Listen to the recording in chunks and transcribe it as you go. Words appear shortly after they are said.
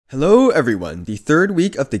Hello everyone! The third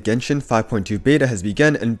week of the Genshin 5.2 beta has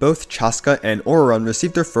begun and both Chasca and Ororon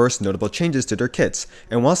received their first notable changes to their kits.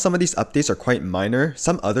 And while some of these updates are quite minor,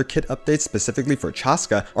 some other kit updates specifically for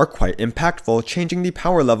Chasca are quite impactful, changing the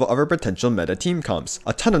power level of our potential meta team comps.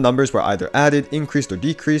 A ton of numbers were either added, increased, or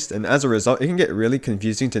decreased, and as a result it can get really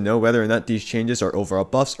confusing to know whether or not these changes are overall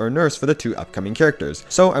buffs or nerfs for the two upcoming characters.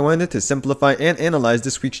 So I wanted to simplify and analyze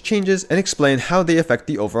this week's changes and explain how they affect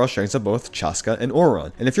the overall strengths of both Chasca and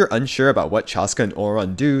Ororon. And if you're unsure about what Chasca and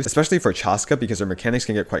Ororon do, especially for Chasca because their mechanics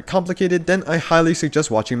can get quite complicated, then I highly suggest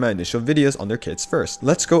watching my initial videos on their kits first.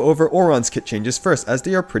 Let's go over Ororon's kit changes first, as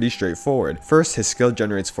they are pretty straightforward. First, his skill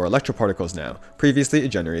generates 4 electroparticles now. Previously, it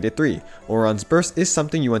generated 3. Ororon's burst is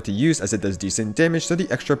something you want to use as it does decent damage, so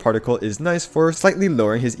the extra particle is nice for slightly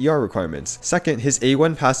lowering his ER requirements. Second, his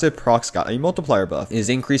A1 passive procs got a multiplier buff. It is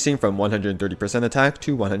increasing from 130% attack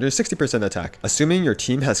to 160% attack. Assuming your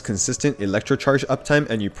team has consistent electrocharge uptime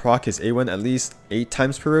and you proc his A1 at least 8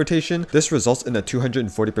 times per rotation, this results in a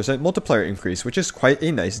 240% multiplier increase, which is quite a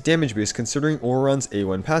nice damage boost considering Ororon's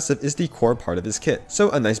A1 passive is the core part of his kit, so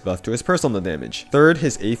a nice buff to his personal damage. Third,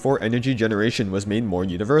 his A4 energy generation was made more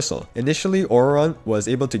universal. Initially, Ororon was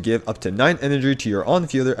able to give up to 9 energy to your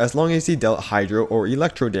on-fielder as long as he dealt hydro or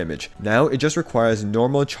electro damage. Now, it just requires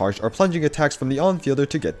normal charged or plunging attacks from the on-fielder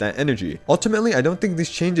to get that energy. Ultimately, I don't think this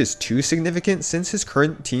change is too significant since his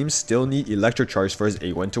current teams still need electrocharge for his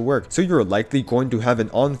A1 to work, so you're likely going to have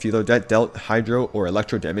an on-fielder that dealt hydro or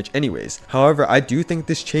electro damage anyways. However, I do think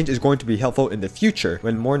this change is going to be helpful in the future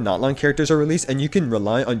when more natlan characters are released and you can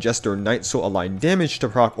rely on just their Night Soul aligned damage to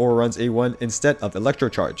proc Ororon's A1 instead of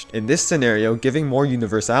electrocharged. In this scenario, giving more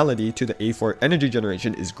universality to the A4 energy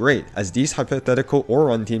generation is great, as these hypothetical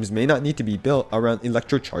Ororon teams may not need to be built around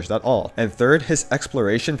electrocharged at all. And third, his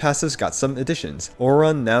exploration passives got some additions.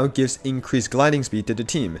 Ororon now gives increased gliding speed to the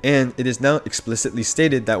team, and it is now explicitly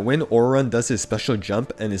stated that when Ororon does his special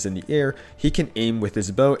jump and is in the air, he can aim with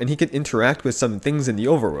his bow and he can interact with some things in the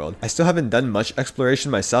overworld. I still haven't done much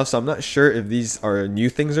exploration myself, so I'm not sure if these are new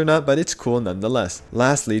things or not, but it's cool nonetheless.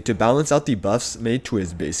 Lastly, to balance out the buffs made to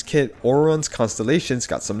his base kit, Ororon's constellations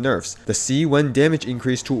got some nerfs. The C1 damage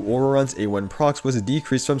increase to Ororon's A1 procs was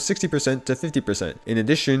decreased from 60% to 50%. In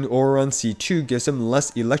addition, Ororon C2 gives him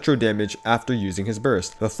less electro damage after using his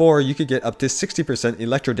burst. Before, you could get up to 60%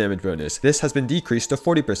 electro damage bonus. This has been decreased to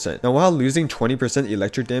 40%. Now, while losing 20%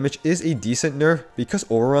 electric damage is a decent nerf, because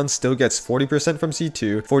Ororon still gets 40% from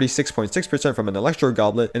C2, 46.6% from an Electro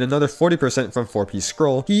Goblet, and another 40% from 4P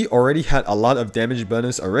Scroll, he already had a lot of damage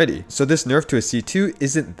bonus already, so this nerf to his C2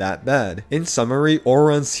 isn't that bad. In summary,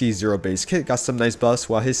 Ororon's C0 base kit got some nice buffs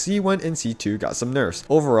while his C1 and C2 got some nerfs.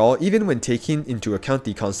 Overall, even when taking into account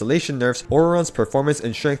the constellation nerfs, Ororon's performance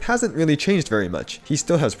and strength hasn't really changed very much. He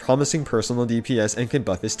still has promising personal DPS and can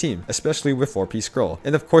buff his team, especially with 4P Scroll.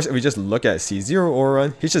 And of course, if we just look at C0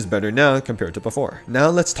 Ororon, he's just better now compared to before. Now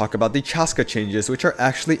let's talk about the Chasca changes, which are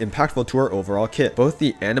actually impactful to our overall kit. Both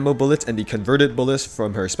the Animo bullets and the converted bullets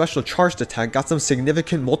from her special charged attack got some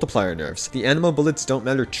significant multiplier nerfs. The Animo bullets don't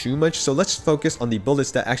matter too much, so let's focus on the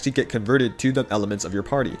bullets that actually get converted to the elements of your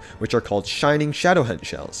party, which are called Shining Shadow Hunt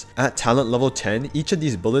Shells. At talent level 10, each of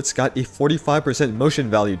these bullets got a 45% motion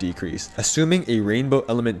value decrease. Assuming a rainbow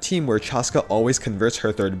element team where Chasca always converts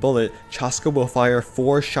her third bullet, Chasca will fire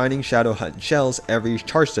 4 Shining Shadow Hunt Shells every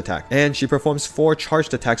charged attack, and she performs 4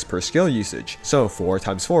 charged attacks per skill usage. So 4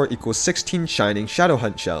 times 4 equals 16 Shining Shadow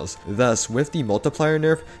Hunt Shells. Thus, with the multiplier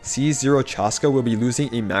nerf, C0 Chasca will be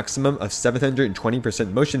losing a maximum of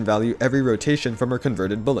 720% motion value every rotation from her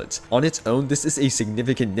converted bullets. On its own, this is a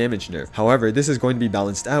significant damage nerf. However, this is going to be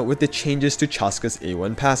balanced out with the changes to Chasca's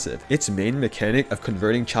A1 passive. Its main mechanic of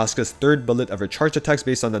converting Chasca's third bullet of her charged attacks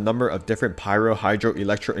based on the number of different Pyro, Hydro,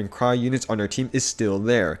 Electro, and Cry units on her team is still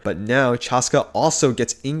there, but now Chasca also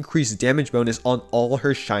gets increased damage bonus on all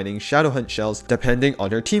her Shining Shadow Hunt Shells depending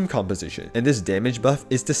on her team composition. And this damage buff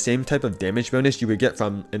is the same type of damage bonus you would get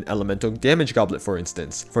from an Elemental Damage Goblet, for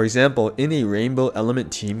instance. For example, in a Rainbow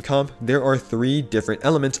Element team comp, there are 3 different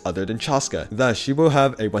elements other than Chasca. Thus, she will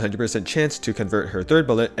have a 100% chance to convert her third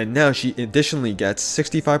bullet, and now she additionally gets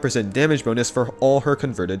 65% damage bonus for all her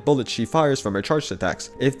converted bullets she fires from her charged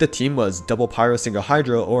attacks. If the team was double Pyro single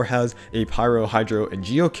Hydro or has a Pyro, Hydro, and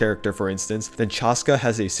Geo character, for instance, then Chasca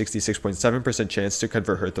has a 66.7% chance to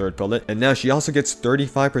convert her third bullet, and now she also gets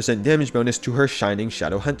 35% damage bonus to her Shining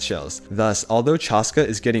Shadow Hunt Shells. Thus, although Chasca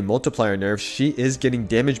is getting multiplier nerfs, she is getting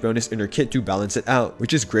damage bonus in her kit to balance it out,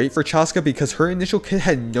 which is great for Chasca because her initial kit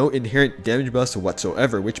had no inherent damage buffs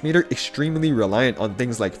whatsoever, which made her extremely reliant on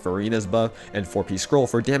things like Farina's buff and 4P Scroll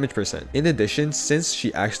for damage percent. In addition, since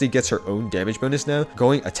she actually gets her own damage bonus now,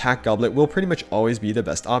 going Attack Goblet will pretty much always be the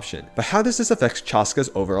best option. But how does this affect affects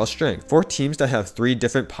Chasca's overall strength. For teams that have 3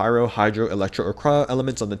 different Pyro, Hydro, Electro, or Cryo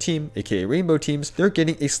elements on the team, aka Rainbow teams, they're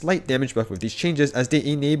getting a slight damage buff with these changes as they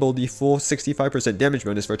enable the full 65% damage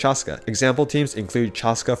bonus for Chasca. Example teams include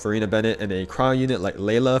Chasca, Farina Bennett, and a Cryo unit like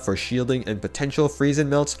Layla for shielding and potential freeze and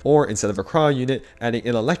melts, or instead of a Cryo unit, adding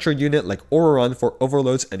an Electro unit like Ororon for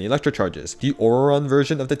overloads and electro charges. The Ororon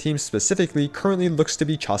version of the team specifically currently looks to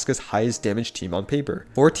be Chasca's highest damage team on paper.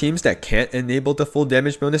 For teams that can't enable the full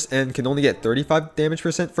damage bonus and can only get 35 damage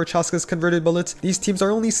percent for Chasca's converted bullets, these teams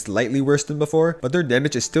are only slightly worse than before, but their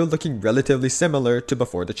damage is still looking relatively similar to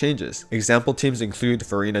before the changes. Example teams include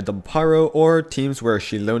Farina Double Pyro, or teams where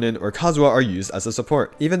Shilonen or Kazuha are used as a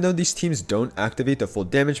support. Even though these teams don't activate the full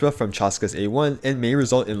damage buff from Chasca's A1 and may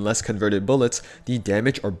result in less converted bullets, the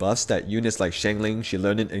damage or buffs that units like Xiangling,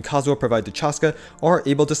 Shilonen, and Kazuha provide to Chasca are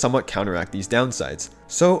able to somewhat counteract these downsides.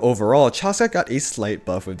 So overall, Chasca got a slight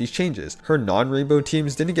buff with these changes. Her non-rainbow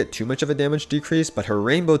teams didn't get too much of a damage decrease, but her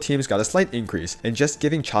rainbow teams got a slight increase, and just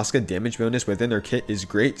giving Chasca damage bonus within her kit is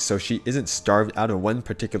great so she isn't starved out of one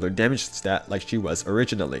particular damage stat like she was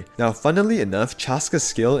originally. Now funnily enough, Chasca's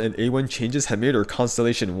skill and A1 changes have made her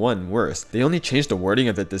Constellation 1 worse. They only changed the wording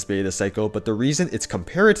of it this beta cycle, but the reason it's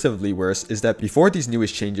comparatively worse is that before these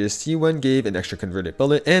newest changes, C1 gave an extra converted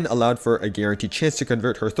bullet and allowed for a guaranteed chance to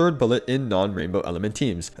convert her third bullet in non-rainbow element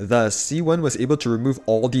teams. Thus, C1 was able to remove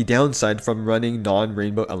all the downside from running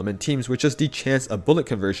non-rainbow element teams, which is the chance of bullet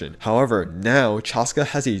conversion. However, now Chasca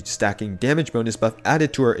has a stacking damage bonus buff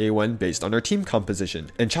added to her A1 based on her team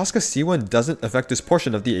composition, and Chasca C1 doesn't affect this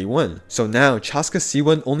portion of the A1. So now Chasca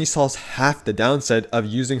C1 only solves half the downside of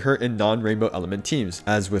using her in non-rainbow element teams.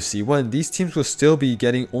 As with C1, these teams will still be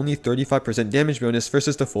getting only 35% damage bonus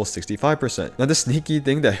versus the full 65%. Now the sneaky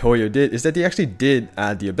thing that Hoyo did is that they actually did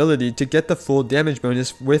add the ability to get the full damage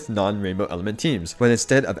bonus with non-rainbow element teams, but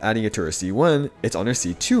instead of adding it to her C1, it's on her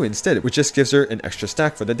C2 instead, which just gives her an extra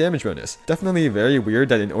stack for the damage bonus. Definitely very weird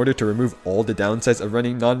that in order to remove all the downsides of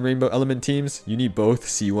running non-rainbow element teams, you need both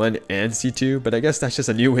C1 and C2, but I guess that's just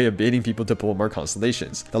a new way of baiting people to pull more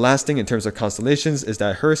constellations. The last thing in terms of constellations is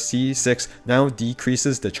that her C6 now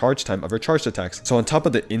decreases the charge time of her charged attacks. So on top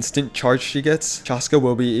of the instant charge she gets, Chasca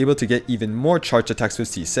will be able to get even more charged attacks with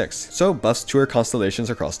C6, so buffs to her constellations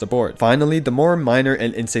across the board. Finally, the more minor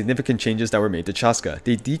and insignificant changes that were made to Chasca.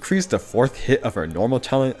 They decreased the 4th hit of her normal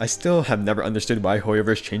talent. I still have never understood why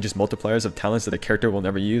HOYOverse changes multipliers of talents that a character will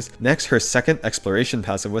never use. Next, her 2nd exploration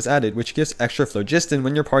passive was added, which gives extra phlogiston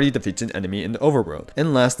when your party defeats an enemy in the overworld.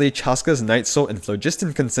 And lastly, Chasca's Night Soul and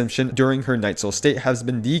phlogiston consumption during her Night Soul state has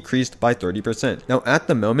been decreased by 30%. Now at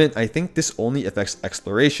the moment, I think this only affects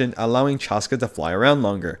exploration, allowing Chasca to fly around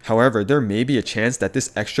longer. However, there may be a chance that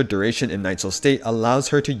this extra duration in Night Soul state allows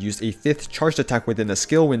her to use a 5th charged attack within a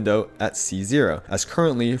skill window at C0, as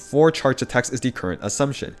currently 4 charged attacks is the current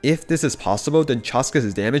assumption. If this is possible, then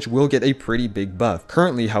Chasca's damage will get a pretty big buff.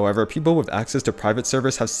 Currently, however, people with access to private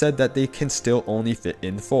servers have said that they can still only fit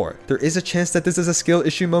in 4. There is a chance that this is a skill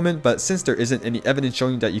issue moment, but since there isn't any evidence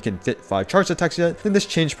showing that you can fit 5 charged attacks yet, then this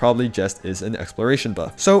change probably just is an exploration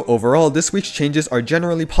buff. So overall, this week's changes are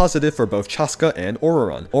generally positive for both Chasca and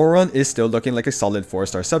Ororon. Ororon is still looking like a solid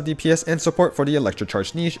 4-star sub DPS and support for the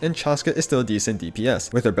electrocharge niche, and Chasca is still a decent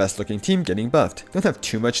DPS, with her best looking team getting buffed. Don't have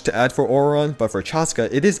too much to add for Ororon, but for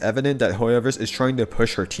Chasca, it is evident that HOYOverse is trying to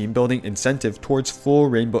push her team building incentive towards full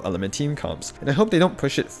rainbow element team comps, and I hope they don't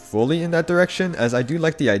push it fully in that direction, as I do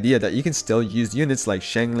like the idea that you can still use units like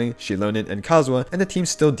Xiangling, Shilonen, and Kazuha, and the team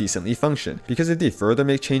still decently function, because if they further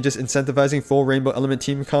make changes incentivizing full rainbow element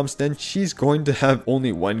team comps, then she's going to have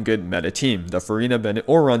only one good meta team, the Farina Bennett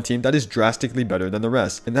Ororon team, that is drastically better than the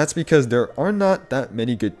rest, and that's because there are not that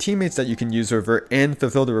many good teammates that you can use with her and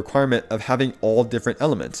fulfill the requirement of having all different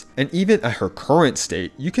elements. And even at her current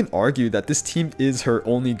state, you can argue that this team is her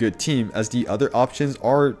only good team, as the other options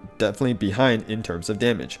are definitely behind in terms of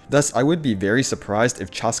damage. Thus, I would be very surprised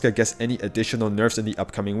if Chasca gets any additional nerfs in the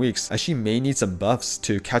upcoming weeks, as she may need some buffs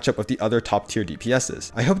to catch up with the other top tier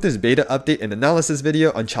DPSs. I hope this beta update and analysis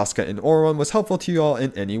video on Chasca and Ororon was helpful to you all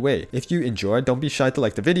in any way. If you enjoyed, don't be shy to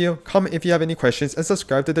like the video, comment if you have any questions, and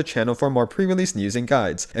subscribe to the channel for more pre-release news and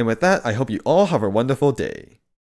guides. And with that, I hope you all have a wonderful day.